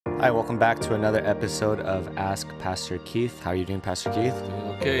Hi, welcome back to another episode of Ask Pastor Keith. How are you doing, Pastor Keith?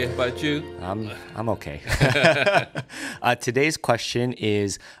 Okay, how about you? I'm okay. Today's question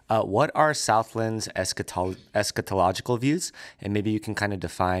is, what are Southland's eschatological views? And maybe you can kind of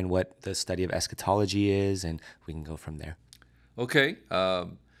define what the study of eschatology is, and we can go from there. Okay,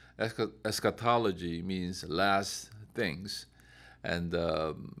 eschatology means last things. And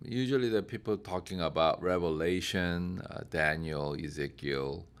usually the people talking about Revelation, Daniel,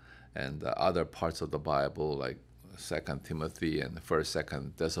 Ezekiel, and other parts of the Bible like Second Timothy and First,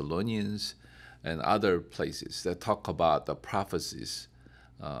 Second Thessalonians, and other places that talk about the prophecies,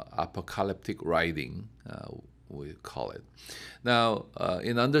 apocalyptic writing, we call it. Now,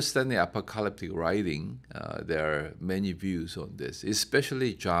 in understanding apocalyptic writing, there are many views on this,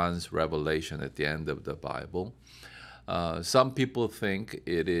 especially John's revelation at the end of the Bible. Some people think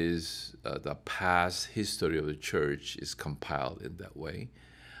it is the past history of the church is compiled in that way.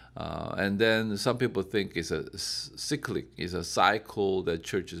 And then some people think it's a cyclic, it's a cycle that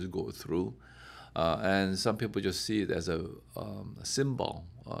churches go through. And some people just see it as a symbol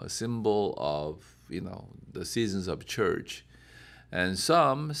of, the seasons of church. And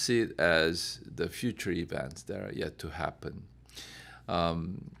some see it as the future events that are yet to happen.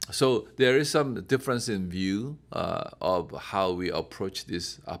 So there is some difference in view of how we approach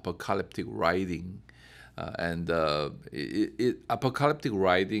this apocalyptic writing. Apocalyptic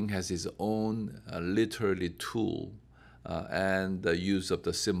writing has its own literary tool and the use of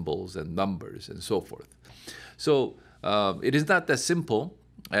the symbols and numbers and so forth. So it is not that simple.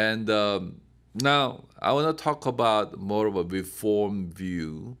 And now I want to talk about more of a Reformed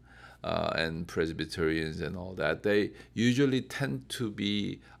view and Presbyterians and all that. They usually tend to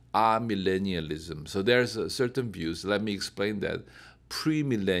be amillennialism. So there's certain views. Let me explain that.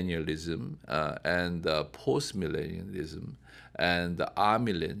 Premillennialism and postmillennialism and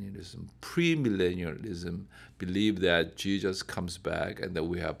amillennialism. Premillennialism believe that Jesus comes back and that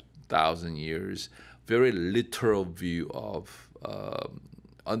we have 1,000 years. Very literal view of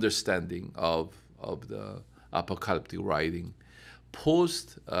understanding of the apocalyptic writing.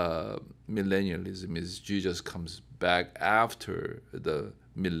 Post-millennialism is Jesus comes back after the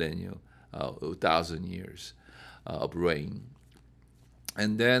millennial, 1,000 years of reign.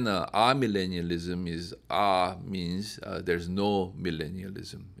 And then amillennialism is means there's no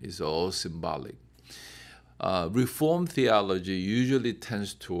millennialism. It's all symbolic. Reformed theology usually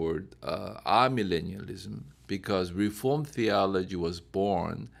tends toward amillennialism because Reformed theology was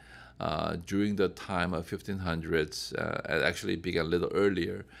born during the time of 1500s. It actually began a little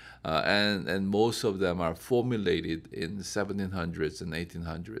earlier, and most of them are formulated in 1700s and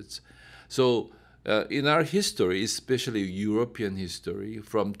 1800s. So in our history, especially European history,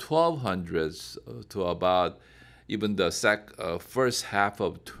 from 1200s to about even the first half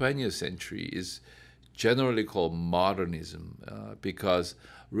of 20th century is generally called modernism because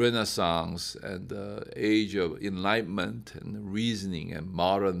Renaissance and the age of enlightenment and reasoning and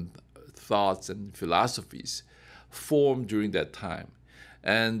modern thoughts and philosophies formed during that time.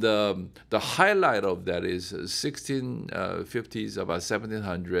 And the highlight of that is 1650s, about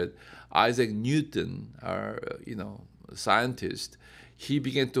 1700, Isaac Newton, our scientist, he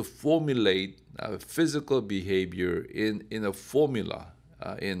began to formulate physical behavior in a formula,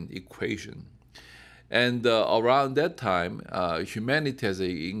 in equation. And around that time, humanity has an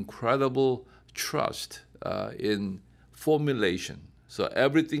incredible trust in formulation. So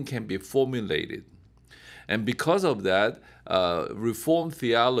everything can be formulated. And because of that, Reformed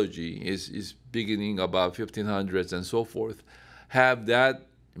theology is beginning about 1500s and so forth, have that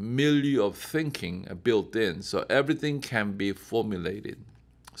milieu of thinking built in. So everything can be formulated.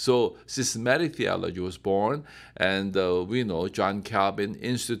 So systematic theology was born, and we know John Calvin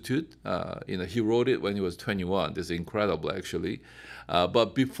Institute. He wrote it when he was 21. This is incredible, actually.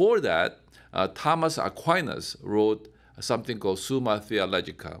 But before that, Thomas Aquinas wrote something called Summa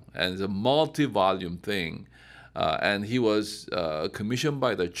Theologica, and it's a multi-volume thing. And he was commissioned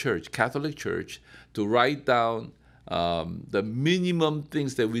by the church, Catholic Church, to write down the minimum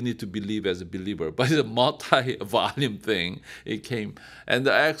things that we need to believe as a believer. But it's a multi-volume thing. It came. And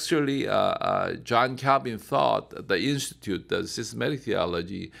actually, John Calvin thought, the Institute, the systematic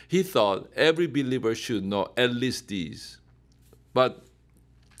theology, he thought every believer should know at least these. But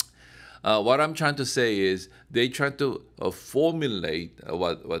what I'm trying to say is they try to formulate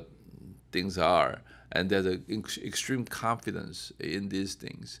what things are, and there's an extreme confidence in these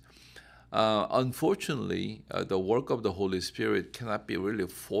things. Unfortunately, the work of the Holy Spirit cannot be really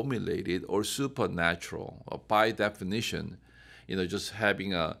formulated or supernatural. By definition, just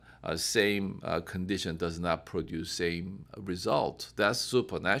having a same condition does not produce same result. That's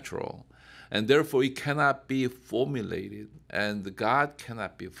supernatural. And therefore, it cannot be formulated, and God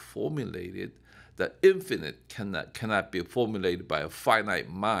cannot be formulated. The infinite cannot be formulated by a finite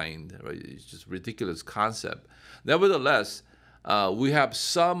mind. Right? It's just a ridiculous concept. Nevertheless, we have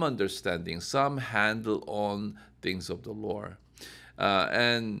some understanding, some handle on things of the Lord.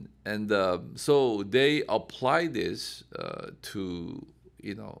 So they apply this to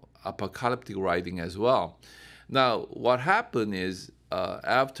apocalyptic writing as well. Now, what happened is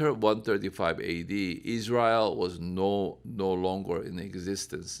after 135 A.D., Israel was no longer in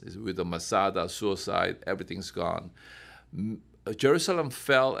existence. With the Masada suicide, everything's gone. Jerusalem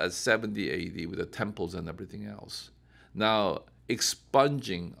fell at 70 A.D. with the temples and everything else. Now,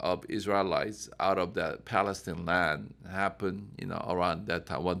 expunging of Israelites out of that Palestine land happened, around that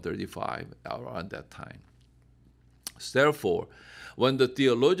time, 135, around that time. Therefore, when the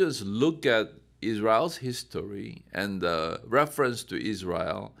theologians look at Israel's history and the reference to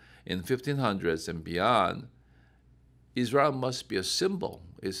Israel in 1500s and beyond, Israel must be a symbol.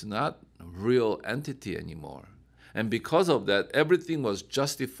 It's not a real entity anymore. And because of that, everything was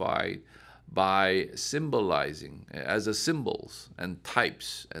justified by symbolizing as a symbols and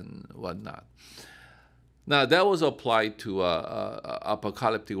types and whatnot. Now, that was applied to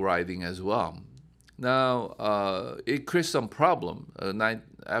apocalyptic writing as well. Now, it creates some problem.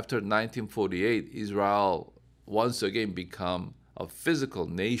 After 1948, Israel once again become a physical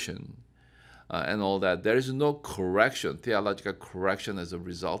nation and all that. There is no correction, theological correction as a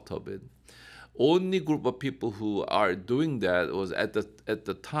result of it. Only group of people who are doing that was at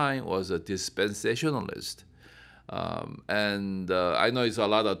the time was a dispensationalist. I know it's a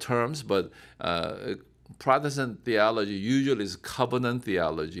lot of terms, but Protestant theology usually is covenant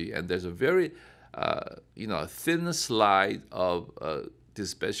theology, and there's a very thin slide of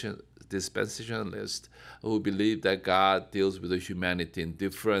dispensationalists who believe that God deals with the humanity in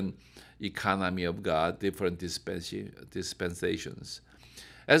different economy of God, different dispensations.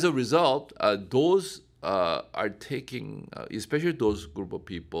 As a result, those are taking, especially those group of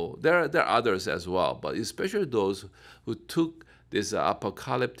people, there are others as well, but especially those who took this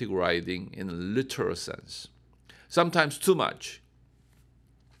apocalyptic writing in a literal sense, sometimes too much.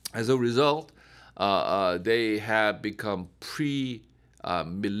 As a result, they have become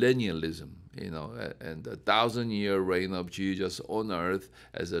pre-millennialism, and the 1,000-year reign of Jesus on earth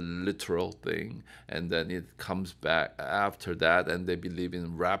as a literal thing, and then it comes back after that, and they believe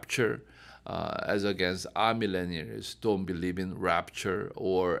in rapture, as against amillennialists don't believe in rapture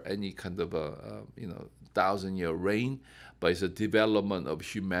or any kind of a 1,000-year reign, but it's a development of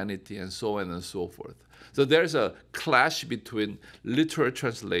humanity and so on and so forth. So there's a clash between literal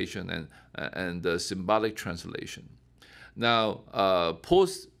translation and the symbolic translation. Now,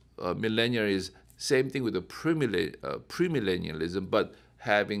 post-millennial is same thing with the premillennialism, but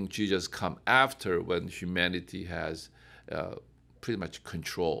having Jesus come after when humanity has pretty much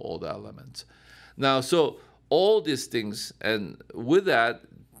control all the elements. Now, so all these things, and with that,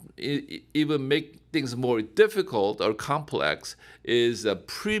 even make things more difficult or complex, is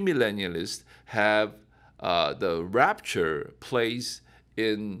premillennialists have the rapture place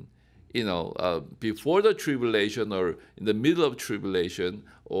in before the tribulation or in the middle of tribulation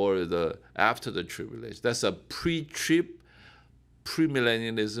or the after the tribulation. That's a pre-trib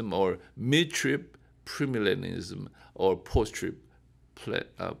premillennialism or mid-trib premillennialism or post-trib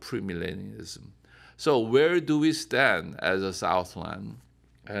premillennialism. So where do we stand as a Southland?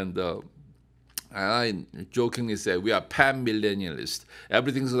 And I jokingly say we are pan-millennialists.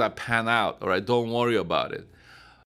 Everything's gonna pan out, all right? Don't worry about it.